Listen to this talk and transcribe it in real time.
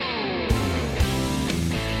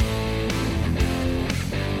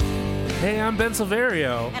Hey, I'm Ben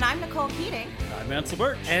Silverio. And I'm Nicole Keating. I'm Ansel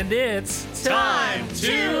Birch. And it's Time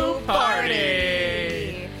to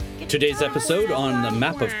party! Today's episode on the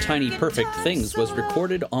Map of Tiny Perfect Things was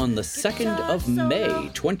recorded on the 2nd of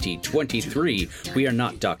May, 2023. We are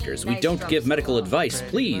not doctors. We don't give medical advice.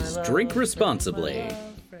 Please drink responsibly.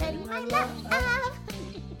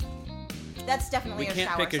 That's definitely We a can't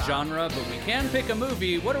shower pick a song. genre, but we can pick a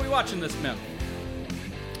movie. What are we watching this month?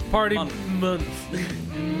 Party Month. month.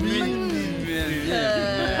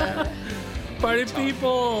 Party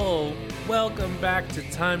people! Welcome back to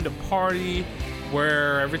Time to Party,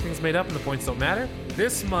 where everything's made up and the points don't matter.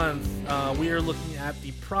 This month, we are looking at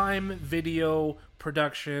the Prime Video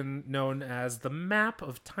production known as The Map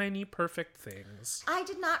of Tiny Perfect Things. I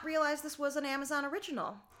did not realize this was an Amazon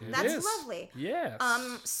original. It That's is. lovely. Yes.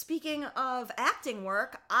 Speaking of acting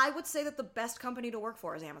work, I would say that the best company to work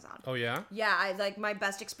for is Amazon. Oh, yeah? Yeah, my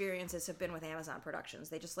best experiences have been with Amazon Productions.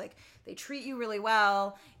 They just they treat you really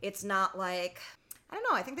well. It's not like, I don't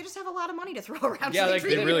know, I think they just have a lot of money to throw around. Yeah, so like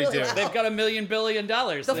treat they you really do. well. They've got $1 billion.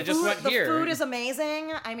 They just went here. The food is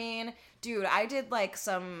amazing. I mean, dude, I did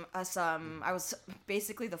some. I was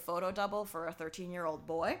basically the photo double for a 13-year-old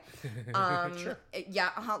boy. Sure.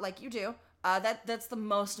 Like you do. That's the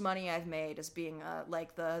most money I've made is being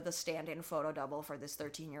the stand-in photo double for this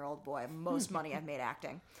 13-year-old boy. Most money I've made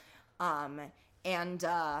acting.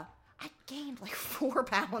 I gained 4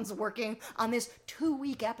 pounds working on this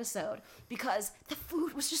 2-week episode because the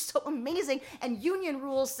food was just so amazing, and union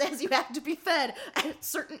rules says you have to be fed at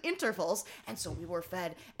certain intervals, and so we were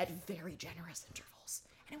fed at very generous intervals,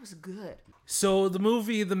 and it was good. So the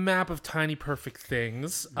movie The Map of Tiny Perfect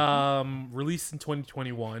Things, released in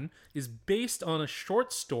 2021, is based on a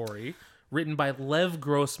short story written by Lev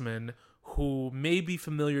Grossman, who may be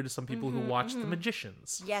familiar to some people who watch The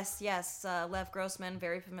Magicians. Yes, Lev Grossman,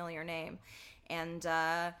 very familiar name, and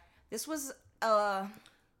this was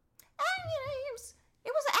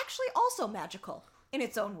it was actually also magical in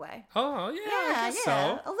its own way. Oh, yeah, I guess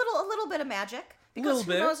so. A little bit of magic because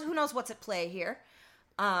who knows what's at play here.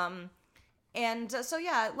 Lev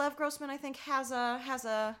Grossman I think has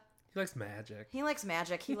a He likes magic. he likes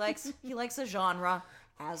magic. He likes a genre,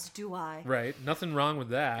 as do I. Right, nothing wrong with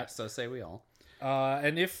that. So say we all.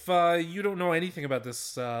 And if you don't know anything about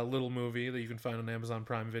this little movie that you can find on Amazon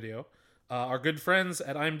Prime Video, our good friends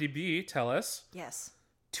at IMDb tell us Yes.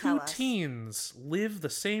 two Tell us. teens live the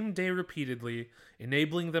same day repeatedly,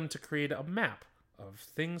 enabling them to create a map of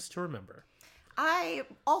things to remember. I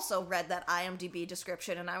also read that IMDb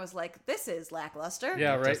description and I was like, this is lackluster.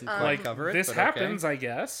 Yeah, right. doesn't quite cover it, this but happens, I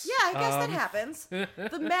guess. Yeah, I guess that happens.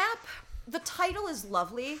 The map, the title is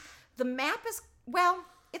lovely. The map is,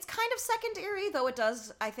 it's kind of secondary, though it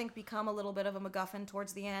does, I think, become a little bit of a MacGuffin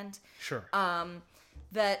towards the end. Sure.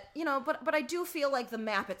 But I do feel like the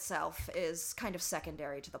map itself is kind of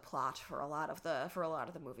secondary to the plot for a lot of the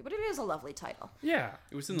movie. But it is a lovely title. Yeah.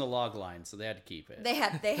 It was in the log line, so they had to keep it. They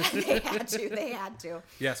had to.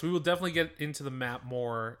 Yes, we will definitely get into the map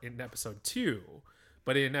more in episode 2.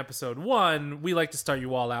 But in episode 1, we like to start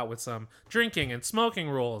you all out with some drinking and smoking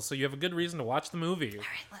rules, so you have a good reason to watch the movie.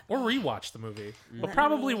 Or rewatch the movie. Or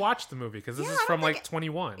probably watch the movie, because this is I from don't think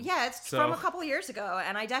 21. Yeah, it's So- from a couple years ago,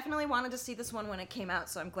 and I definitely wanted to see this one when it came out.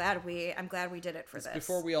 So I'm glad we did it for this.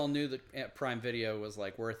 Before we all knew that Prime Video was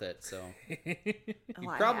worth it, so Oh, you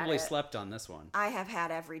I probably had it. slept on this one. I have had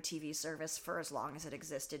every TV service for as long as it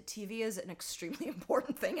existed. TV is an extremely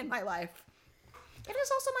important thing in my life. It is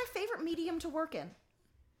also my favorite medium to work in.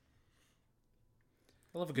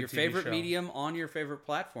 I love a good Your TV favorite show. medium on your favorite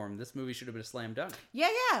platform. This movie should have been a slam dunk. Yeah.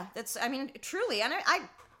 Truly. And I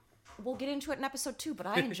we'll get into it in episode 2, but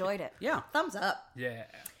I enjoyed it. Yeah. Thumbs up. Yeah.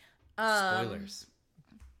 Spoilers.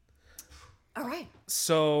 All right.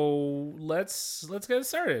 So let's get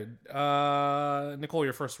started. Nicole,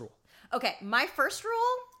 your first rule. Okay, my first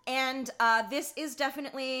rule, and this is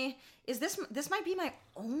definitely this might be my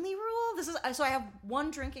only rule. This is so I have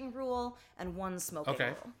one drinking rule and one smoking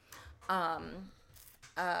rule.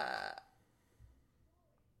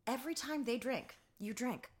 Every time they drink, you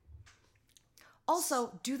drink.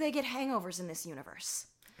 Also, do they get hangovers in this universe?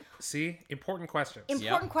 See? Important questions.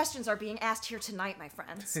 Important questions are being asked here tonight, my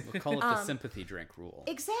friends. We'll call it the sympathy drink rule.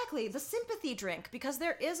 Exactly, the sympathy drink, because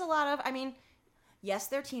there is a lot of, yes,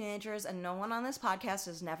 they're teenagers, and no one on this podcast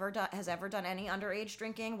has ever done any underage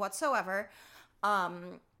drinking whatsoever.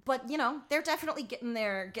 But they're definitely getting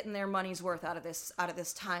their money's worth out of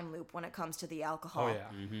this time loop when it comes to the alcohol. Oh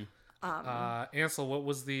yeah. Ansel, what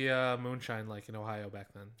was the moonshine like in Ohio back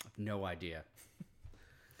then? No idea.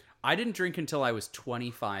 I didn't drink until I was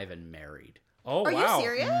 25 and married. Oh, Are wow. you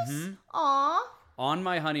serious? Aw. On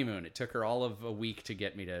my honeymoon, it took her all of a week to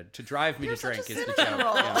get me to drive me You're to such drink. a Is the cinnamon joke.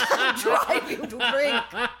 roll. Yeah. Drive you to drink.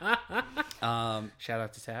 Shout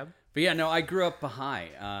out to Tab. But yeah, no, I grew up Baha'i,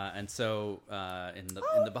 and so in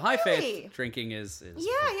the Baha'i really? faith, drinking is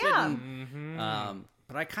Yeah. forbidden.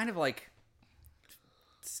 But I kind of like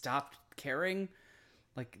stopped caring.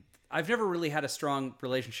 Like I've never really had a strong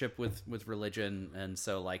relationship with religion, and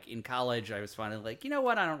so like in college, I was finally like, you know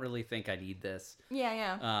what? I don't really think I need this.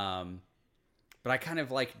 Yeah. But I kind of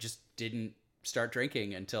like just didn't start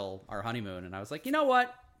drinking until our honeymoon, and I was like, you know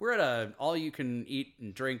what? We're at a all-you-can-eat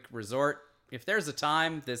and drink resort. If there's a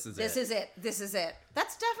time, this is This it. is it.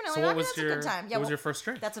 That's definitely. So what I mean, was that's your a good time. Yeah, what was your first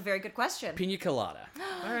drink? That's a very good question. Pina colada.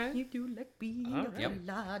 All right. You do like pina Yep.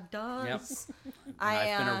 coladas.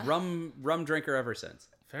 I've been a rum drinker ever since.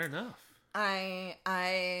 Fair enough.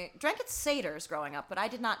 I drank at Satyrs growing up, but I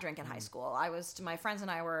did not drink in high school. My friends and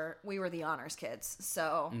I were the honors kids,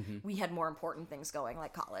 so we had more important things going,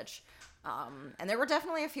 like college. And there were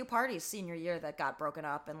definitely a few parties senior year that got broken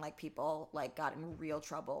up, and like people like got in real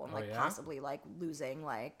trouble and like possibly like losing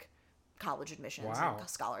like college admissions and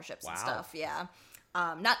scholarships and stuff. Yeah,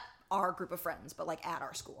 not our group of friends, but like at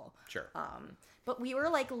our school. Sure. But we were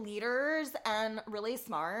like leaders and really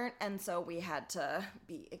smart, and so we had to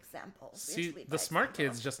be examples. We had See, to lead the by smart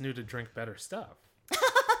example. kids just knew to drink better stuff.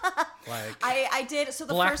 Like I did. So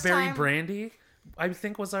the first blackberry time, brandy, I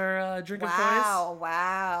think was our drink of choice.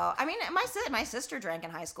 Wow. I mean, my sister drank in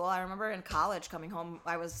high school. I remember in college coming home.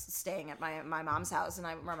 I was staying at my mom's house, and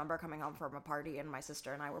I remember coming home from a party, and my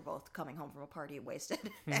sister and I were both coming home from a party wasted,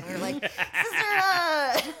 and we were like,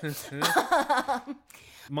 "Sister."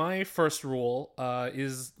 My first rule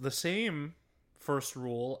is the same first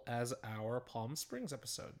rule as our Palm Springs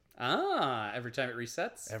episode. Every time it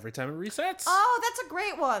resets? Every time it resets. Oh, that's a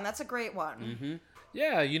great one. Mm-hmm.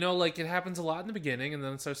 Yeah, like it happens a lot in the beginning, and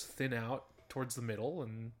then it starts to thin out towards the middle,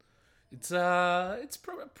 and it's a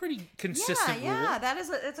pretty consistent rule. Yeah,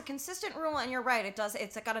 it's a consistent rule, and you're right.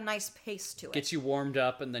 It's got a nice pace to it. Gets you warmed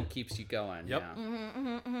up and then keeps you going. Yep.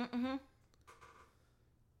 Yeah.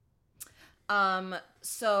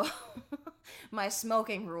 So my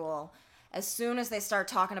smoking rule, as soon as they start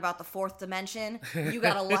talking about the fourth dimension, you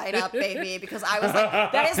gotta light up, baby, because I was like,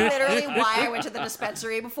 that is literally why I went to the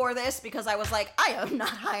dispensary before this, because I was like, I am not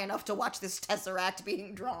high enough to watch this Tesseract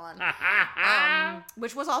being drawn.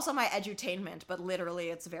 Which was also my edutainment, but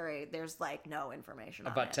literally there's like no information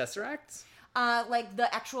on About it. Tesseracts? Like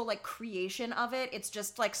the actual like creation of it, it's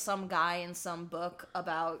just like some guy in some book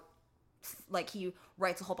about, like, he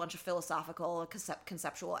writes a whole bunch of philosophical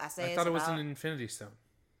conceptual essays. I thought it was about... an Infinity Stone.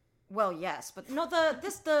 Well, yes, but no,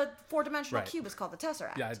 the four-dimensional Right. cube is called the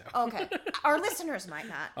Tesseract. Yeah, I know. Okay. Our listeners might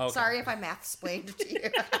not. Okay. Sorry if I math-splained to you.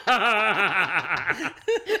 I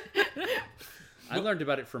learned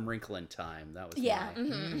about it from Wrinkle in Time. That was Yeah.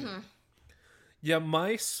 my- Yeah,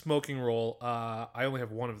 my smoking roll, I only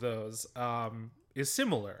have one of those, is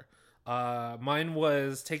similar. Mine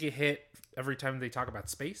was take a hit every time they talk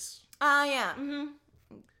about space. Yeah.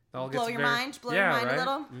 Blow your mind a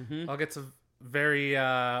little. I'll get some very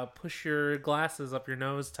push your glasses up your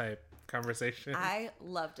nose type conversation. I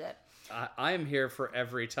loved it. I am here for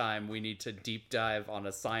every time we need to deep dive on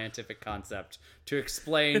a scientific concept to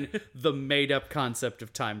explain the made-up concept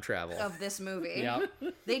of time travel. Of this movie. Yeah.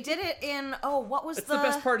 They did it in, what was It's the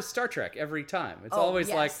best part of Star Trek every time. It's always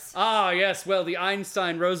yes. like, yes, well, the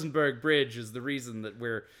Einstein-Rosenberg bridge is the reason that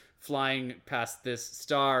we're flying past this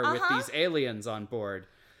star with these aliens on board.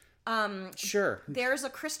 Sure. There's a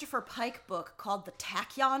Christopher Pike book called The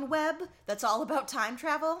Tachyon Web that's all about time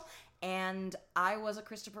travel, and I was a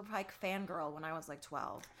Christopher Pike fangirl when I was like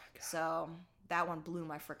 12. So that one blew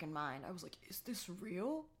my freaking mind. I was like, is this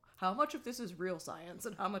real? How much of this is real science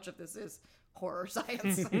and how much of this is horror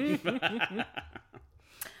science?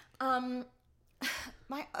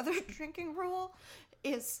 My other drinking rule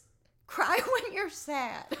is cry when you're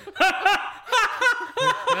sad.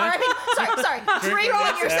 Sorry. Drink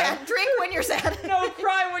when you're sad. Drink when you're sad. No,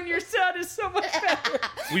 cry when you're sad is so much better.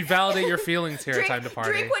 We validate your feelings here at Time to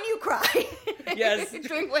Party. Drink when you cry. Yes.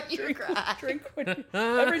 Drink when you cry. Drink when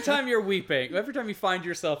every time you're weeping, every time you find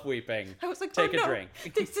yourself weeping, I was like, take oh, a no, drink.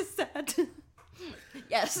 This is sad.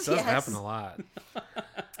 Yes, It does happen a lot.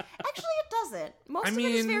 Actually, it doesn't. Most of it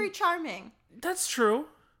is mean- very charming. That's true.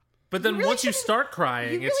 But then really once you shouldn't- start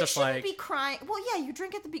crying, You really it's just shouldn't like be crying. Well, yeah, you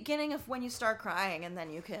drink at the beginning of when you start crying, and then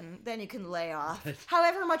you can lay off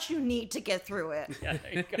however much you need to get through it. Yeah,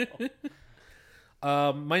 there you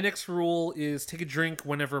go. my next rule is take a drink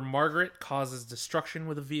whenever Margaret causes destruction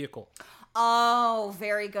with a vehicle. Oh,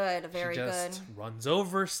 very good, very She good. just runs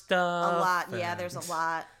over stuff. A lot, yeah. and There's a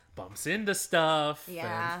lot. Bumps into stuff.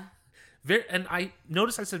 Yeah. and And I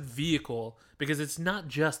noticed I said vehicle because it's not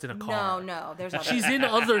just in a car. No, there's other. She's in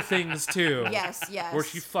other things too. Yes. Where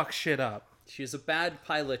she fucks shit up. She's a bad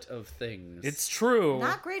pilot of things. It's true.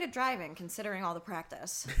 Not great at driving, considering all the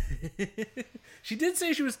practice. She did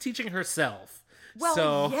say she was teaching herself. Well,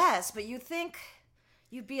 so... yes, but you'd think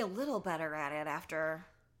you'd be a little better at it after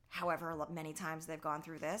however many times they've gone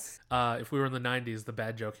through this. If we were in the 90s, the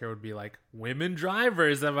bad joke here would be like, women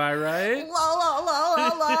drivers, am I right?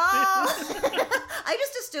 I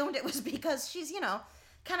just assumed it was because she's,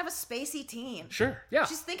 kind of a spacey teen. Sure. Yeah.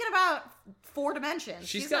 She's thinking about 4 dimensions.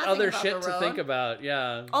 She's not got other thinking about shit the to think road. about,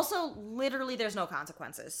 yeah. Also, literally, there's no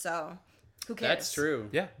consequences, so who cares? That's true.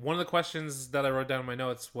 Yeah. One of the questions that I wrote down in my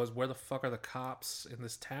notes was, where the fuck are the cops in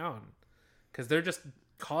this town? Because they're just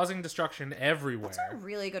causing destruction everywhere. That's a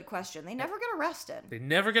really good question. They never get arrested. They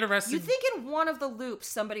never get arrested. You'd think in one of the loops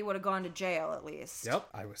somebody would have gone to jail at least. Yep.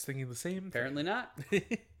 I was thinking the same thing. Apparently not.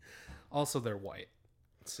 Also, they're white.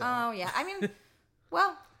 So. Oh, yeah. I mean,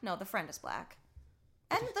 well, no, the friend is black.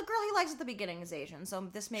 And the girl he likes at the beginning is Asian, so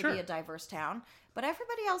this may be a diverse town. But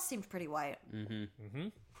everybody else seemed pretty white. Mm-hmm. Mm-hmm.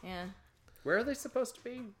 Yeah. Where are they supposed to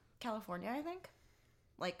be? California, I think.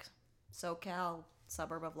 Like, SoCal,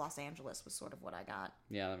 suburb of Los Angeles was sort of what I got.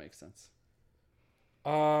 Yeah, that makes sense.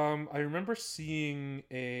 I remember seeing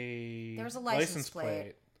There was a license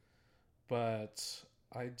plate. But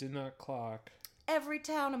I did not clock. Every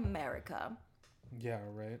town America. Yeah,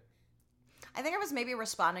 right. I think I was maybe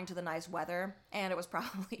responding to the nice weather, and it was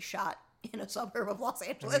probably shot in a suburb of Los I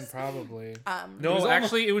mean, Angeles. probably. It No, was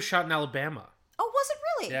actually, it was shot in Alabama. Oh, was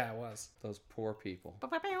it really? Yeah, it was. Those poor people.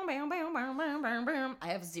 I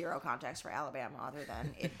have zero context for Alabama other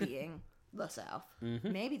than it being the South.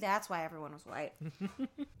 Mm-hmm. Maybe that's why everyone was white.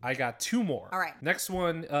 I got 2 more. All right. Next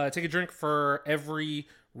one, take a drink for every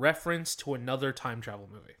reference to another time travel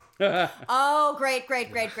movie. Oh, great.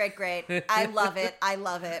 I love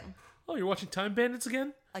it. Oh, you're watching Time Bandits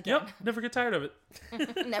again? Again. Yep, never get tired of it.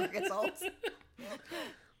 Never gets old.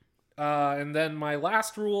 And then my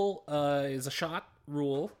last rule is a shot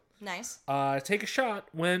rule. Nice. Take a shot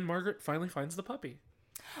when Margaret finally finds the puppy.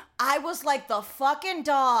 I was like the fucking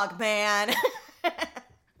dog, man.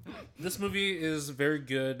 This movie is very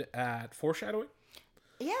good at foreshadowing.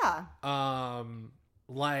 Yeah.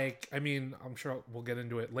 Like, I mean, I'm sure we'll get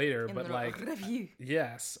into it later, but like, review.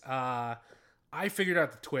 yes, I figured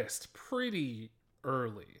out the twist pretty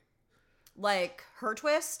early. Like her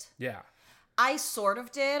twist? Yeah. I sort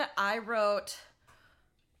of did. I wrote,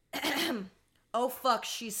 oh fuck,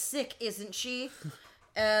 she's sick, isn't she?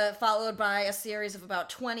 Followed by a series of about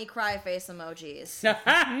 20 cry face emojis. So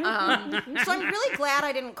I'm really glad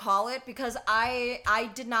I didn't call it because I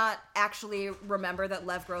did not actually remember that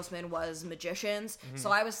Lev Grossman was Magicians. Mm-hmm.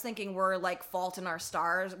 So I was thinking we're like Fault in Our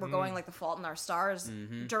Stars. We're going like the Fault in Our Stars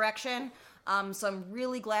direction. So I'm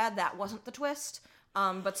really glad that wasn't the twist.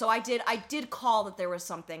 But so I did call that there was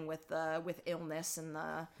something with illness and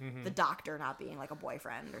the doctor not being like a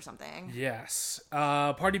boyfriend or something. Yes.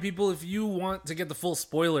 Party people, if you want to get the full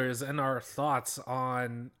spoilers and our thoughts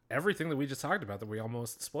on everything that we just talked about that we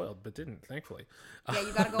almost spoiled but didn't, thankfully. Yeah,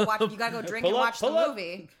 you gotta go watch. You gotta go drink and watch the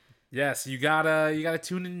movie. Yes, you gotta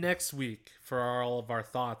tune in next week for all of our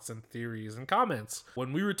thoughts and theories and comments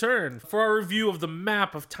when we return for our review of the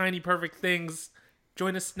map of Tiny Perfect Things.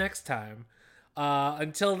 Join us next time.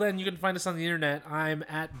 Until then, you can find us on the internet. I'm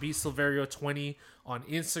at bsilverio20 on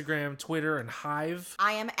Instagram, Twitter, and Hive.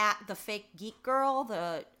 I am at the Fake Geek Girl.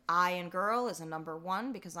 The I in girl is a number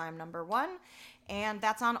 1 because I'm number 1, and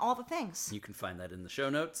that's on all the things. You can find that in the show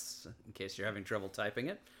notes in case you're having trouble typing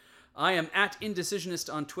it. I am at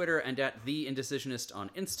Indecisionist on Twitter and at The Indecisionist on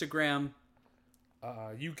Instagram.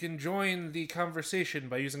 You can join the conversation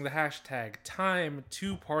by using the hashtag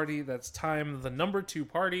Time2Party. That's time, the number 2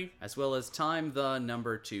 party. As well as Time, the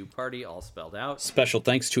number 2 party, all spelled out. Special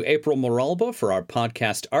thanks to April Moralba for our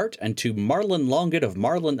podcast art and to Marlon Longett of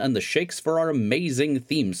Marlon and the Shakes for our amazing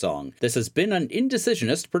theme song. This has been an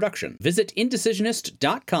Indecisionist production. Visit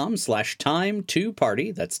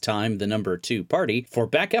indecisionist.com/time2party, that's time, the number 2 party, for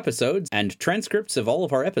back episodes and transcripts of all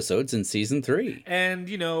of our episodes in season 3. And,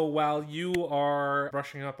 while you are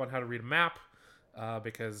brushing up on how to read a map,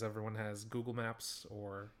 because everyone has Google Maps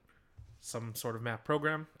or some sort of map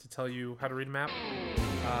program to tell you how to read a map.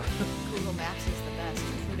 Google Maps is the best.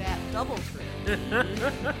 True that. Double true.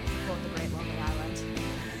 Quote the Great Lonely Island.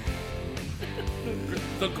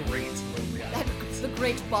 The Great Lonely Island. The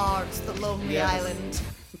Great Bards, the Lonely Island.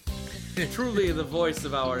 Truly the voice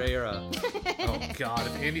of our era. Oh, God.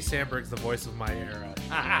 If Andy Samberg's the voice of my era.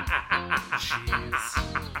 Jeez.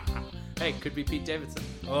 Hey, could be Pete Davidson.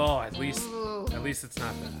 Oh, at least it's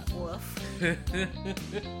not that. Woof.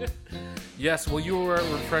 Yes, well, you were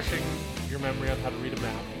refreshing your memory on how to read a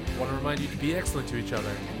map. I want to remind you to be excellent to each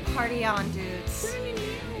other. Party on, dudes.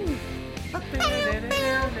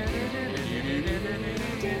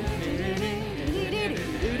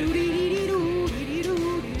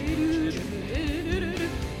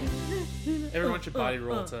 Everyone should body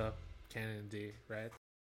roll to Canon D, right?